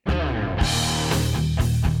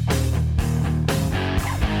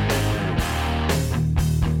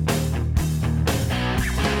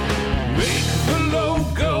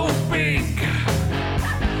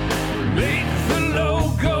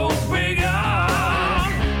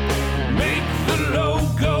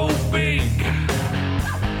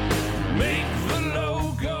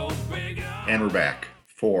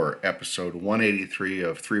for episode 183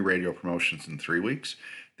 of 3 Radio Promotions in 3 Weeks,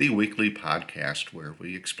 the weekly podcast where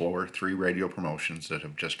we explore 3 radio promotions that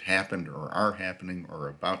have just happened or are happening or are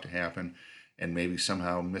about to happen and maybe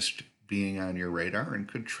somehow missed being on your radar and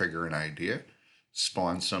could trigger an idea,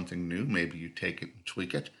 spawn something new. Maybe you take it and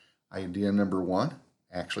tweak it. Idea number one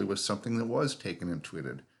actually was something that was taken and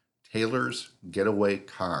tweeted. Taylor's Getaway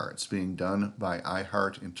car. It's being done by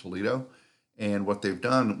iHeart in Toledo. And what they've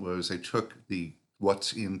done was they took the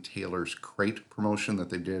What's in Taylor's Crate promotion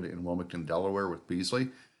that they did in Wilmington, Delaware with Beasley,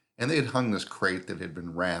 and they had hung this crate that had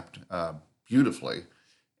been wrapped beautifully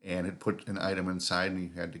and had put an item inside, and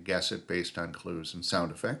you had to guess it based on clues and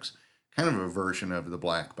sound effects, kind of a version of the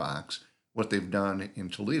black box. What they've done in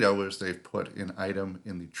Toledo is they've put an item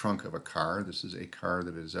in the trunk of a car. This is a car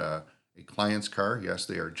that is a client's car. Yes,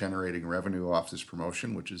 they are generating revenue off this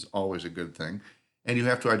promotion, which is always a good thing. And you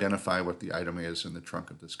have to identify what the item is in the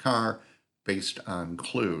trunk of this car based on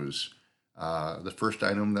clues. The first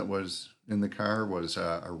item that was in the car was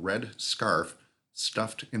a red scarf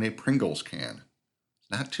stuffed in a Pringles can. It's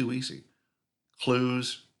not too easy.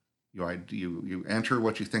 Clues, you enter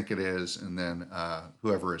what you think it is, and then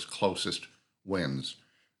whoever is closest wins.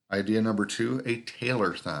 Idea number two, a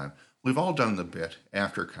Taylorthon. We've all done the bit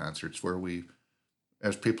after concerts where we,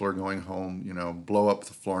 as people are going home, blow up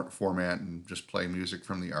the format and just play music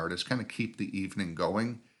from the artist, kind of keep the evening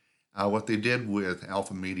going. What they did with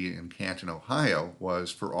Alpha Media in Canton, Ohio, was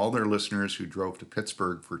for all their listeners who drove to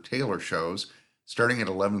Pittsburgh for Taylor shows, starting at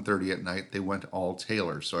 11:30 at night, they went all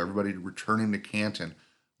Taylor. So everybody returning to Canton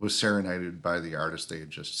was serenaded by the artist they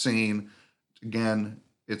had just seen. Again,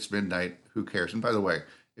 it's midnight, who cares? And by the way,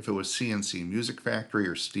 if it was CNC Music Factory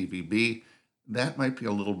or Stevie B, that might be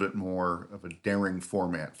a little bit more of a daring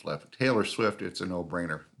format flip. Taylor Swift, it's a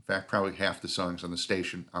no-brainer. In fact, probably half the songs on the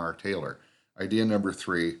station are Taylor. Idea number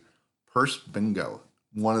three, Purse Bingo,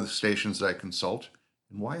 one of the stations that I consult.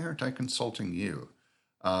 And why aren't I consulting you?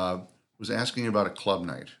 Was asking about a club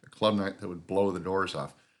night that would blow the doors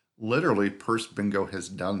off. Literally, Purse Bingo has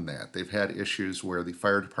done that. They've had issues where the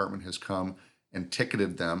fire department has come and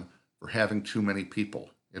ticketed them for having too many people.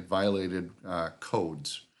 It violated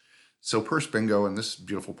codes. So Purse Bingo, and this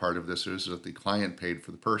beautiful part of this is that the client paid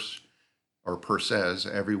for the purse, or purses.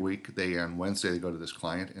 Every week, on Wednesday, they go to this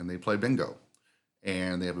client and they play bingo.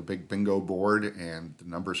 And they have a big bingo board, and the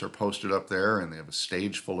numbers are posted up there, and they have a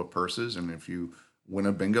stage full of purses. And if you win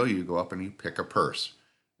a bingo, you go up and you pick a purse.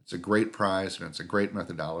 It's a great prize, and it's a great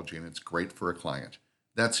methodology, and it's great for a client.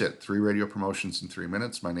 That's it. 3 radio promotions in 3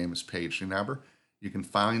 minutes. My name is Paige Nienaber. You can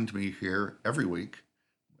find me here every week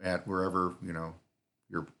at wherever,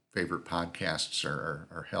 your favorite podcasts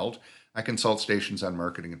are held. I consult stations on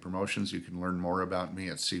marketing and promotions. You can learn more about me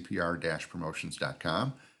at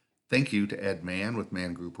cpr-promotions.com. Thank you to Ed Mann with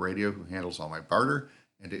Mann Group Radio, who handles all my barter,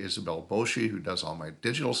 and to Isabel Boshi, who does all my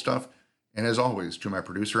digital stuff. And as always, to my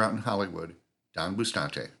producer out in Hollywood, Don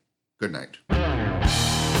Bustante. Good night.